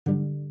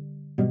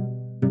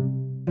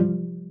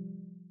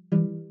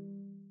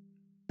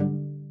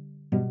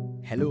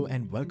Hello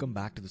and welcome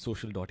back to the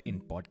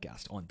Social.in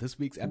podcast. On this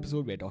week's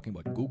episode, we're talking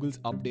about Google's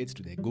updates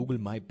to their Google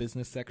My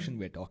Business section.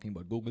 We're talking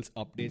about Google's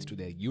updates to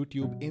their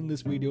YouTube in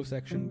this video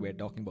section. We're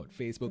talking about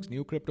Facebook's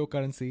new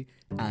cryptocurrency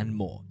and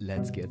more.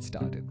 Let's get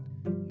started.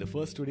 The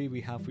first story we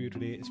have for you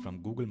today is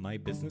from Google My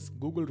Business.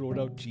 Google rolled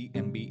out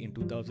GMB in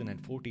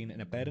 2014,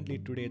 and apparently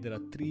today there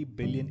are 3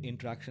 billion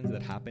interactions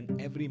that happen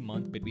every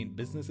month between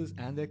businesses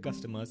and their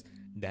customers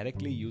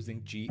directly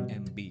using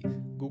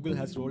GMB. Google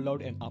has rolled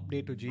out an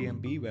update to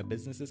GMB where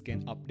businesses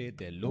can update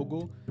their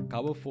logo,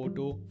 cover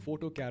photo,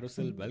 photo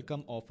carousel,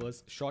 welcome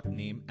offers, short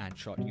name, and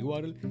short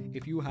URL.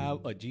 If you have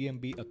a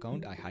GMB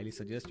account, I highly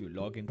suggest you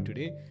log in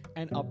today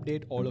and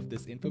update all of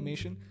this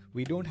information.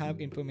 We don't have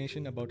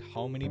information about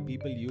how many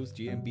people use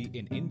GMB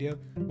in India,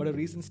 but a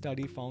recent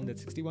study found that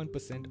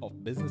 61%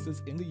 of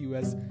businesses in the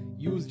US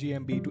use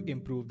GMB to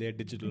improve their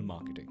digital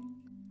marketing.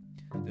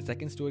 The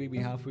second story we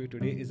have for you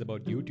today is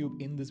about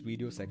YouTube in this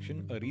video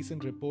section. A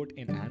recent report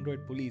in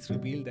Android Police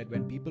revealed that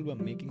when people were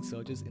making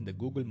searches in the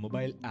Google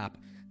mobile app,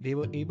 they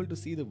were able to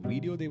see the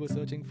video they were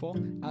searching for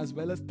as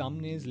well as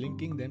thumbnails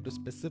linking them to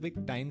specific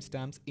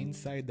timestamps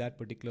inside that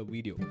particular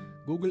video.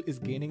 Google is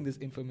gaining this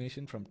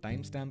information from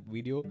timestamp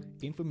video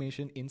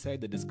information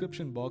inside the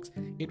description box.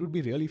 It would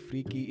be really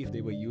freaky if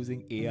they were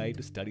using AI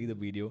to study the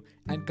video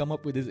and come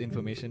up with this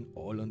information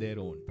all on their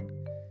own.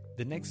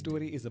 The next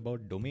story is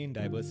about domain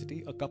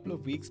diversity. A couple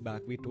of weeks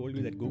back, we told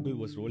you that Google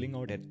was rolling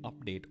out an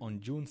update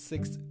on June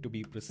 6th to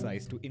be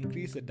precise to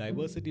increase the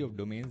diversity of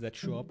domains that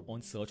show up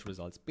on search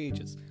results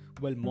pages.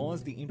 Well,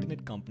 Moz, the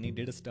internet company,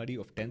 did a study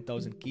of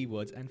 10,000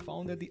 keywords and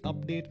found that the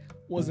update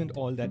wasn't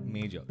all that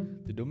major.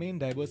 The domain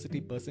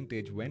diversity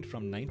percentage went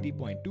from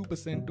 90.2%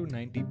 to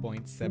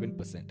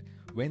 90.7%.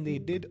 When they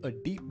did a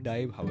deep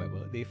dive,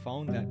 however, they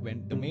found that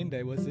when domain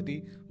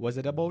diversity was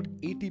at about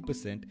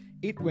 80%,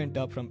 it went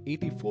up from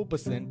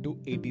 84% to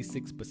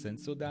 86%.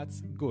 So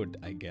that's good,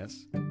 I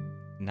guess.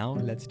 Now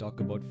let's talk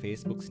about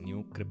Facebook's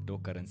new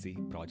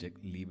cryptocurrency project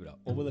Libra.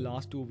 Over the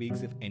last 2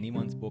 weeks, if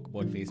anyone spoke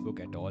about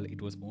Facebook at all,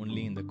 it was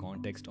only in the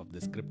context of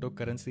this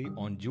cryptocurrency.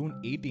 On June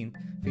 18th,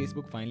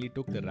 Facebook finally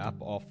took the rap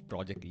off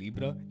Project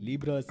Libra.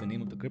 Libra is the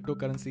name of the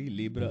cryptocurrency.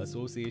 Libra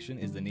Association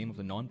is the name of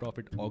the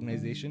non-profit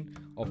organization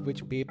of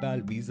which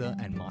PayPal, Visa,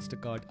 and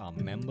MasterCard are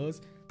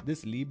members.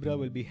 This Libra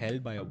will be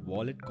held by a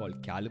wallet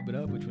called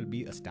Calibra, which will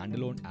be a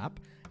standalone app,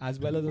 as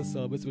well as a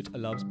service which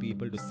allows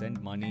people to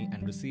send money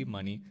and receive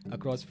money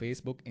across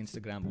Facebook,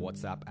 Instagram,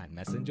 WhatsApp, and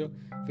Messenger.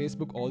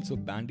 Facebook also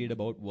bandied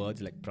about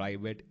words like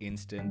private,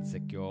 instant,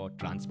 secure,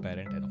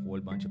 transparent, and a whole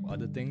bunch of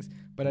other things,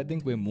 but I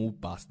think we've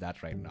moved past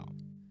that right now.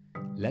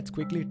 Let's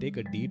quickly take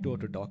a detour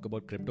to talk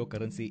about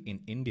cryptocurrency in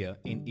India.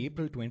 In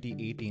April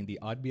 2018, the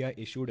RBI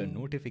issued a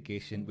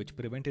notification which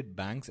prevented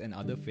banks and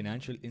other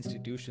financial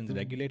institutions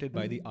regulated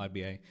by the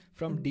RBI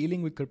from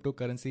dealing with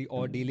cryptocurrency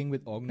or dealing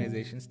with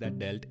organizations that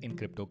dealt in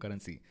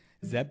cryptocurrency.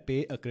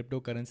 ZebPay, a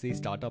cryptocurrency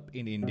startup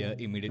in India,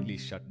 immediately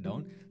shut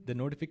down. The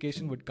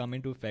notification would come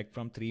into effect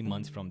from 3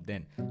 months from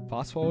then.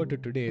 Fast forward to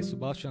today,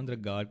 Subhash Chandra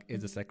Garg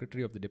is the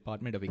Secretary of the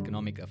Department of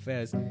Economic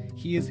Affairs.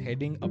 He is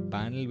heading a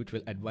panel which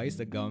will advise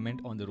the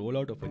government on the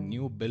rollout of a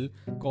new bill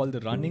called the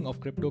Running of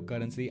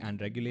Cryptocurrency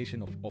and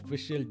Regulation of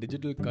Official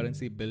Digital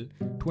Currency Bill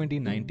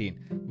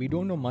 2019. We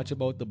don't know much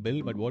about the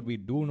bill, but what we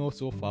do know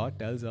so far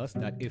tells us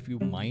that if you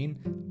mine,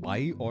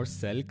 buy or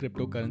sell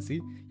cryptocurrency,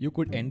 you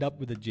could end up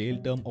with a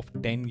jail term of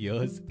 10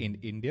 years in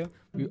India.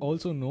 We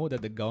also know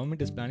that the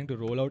government is planning to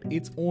roll out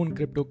its own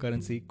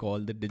cryptocurrency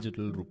called the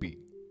digital rupee.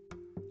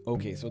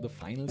 Okay, so the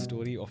final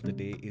story of the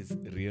day is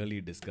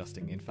really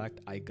disgusting. In fact,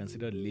 I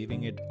consider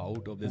leaving it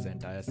out of this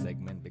entire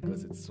segment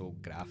because it's so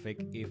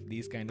graphic. If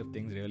these kind of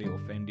things really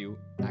offend you,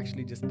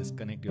 actually just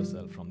disconnect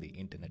yourself from the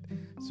internet.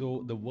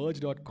 So,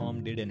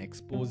 TheVerge.com did an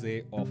expose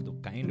of the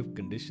kind of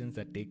conditions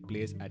that take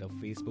place at a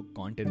Facebook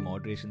content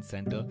moderation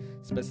center,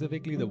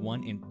 specifically the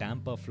one in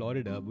Tampa,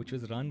 Florida, which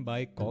was run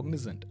by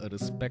Cognizant, a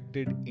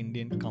respected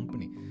Indian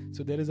company.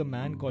 So, there is a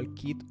man called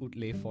Keith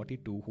Utley,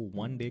 42, who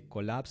one day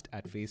collapsed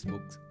at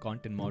Facebook's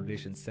content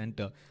moderation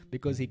center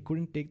because he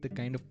couldn't take the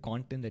kind of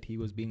content that he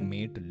was being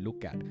made to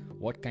look at.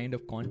 What kind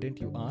of content,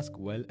 you ask?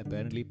 Well,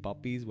 apparently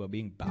puppies were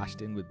being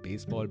bashed in with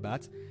baseball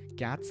bats,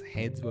 cats'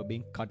 heads were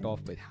being cut off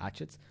with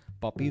hatchets,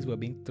 puppies were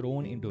being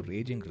thrown into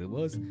raging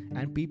rivers,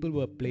 and people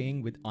were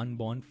playing with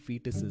unborn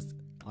fetuses.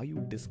 Are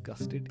you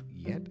disgusted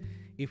yet?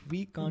 If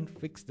we can't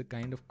fix the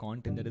kind of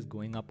content that is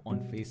going up on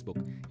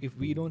Facebook, if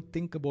we don't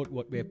think about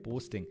what we're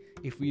posting,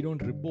 if we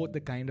don't report the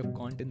kind of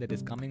content that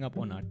is coming up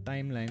on our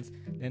timelines,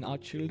 then our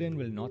children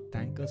will not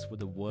thank us for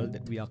the world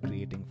that we are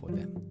creating for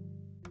them.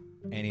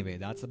 Anyway,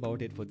 that's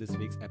about it for this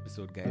week's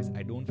episode, guys.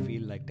 I don't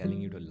feel like telling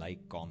you to like,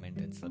 comment,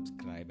 and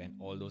subscribe and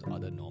all those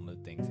other normal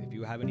things. If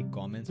you have any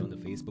comments on the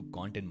Facebook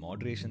content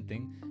moderation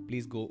thing,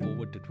 please go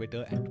over to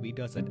Twitter and tweet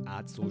us at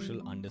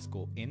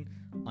 @social_in.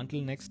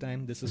 Until next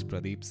time, this is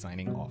Pradeep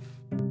signing off.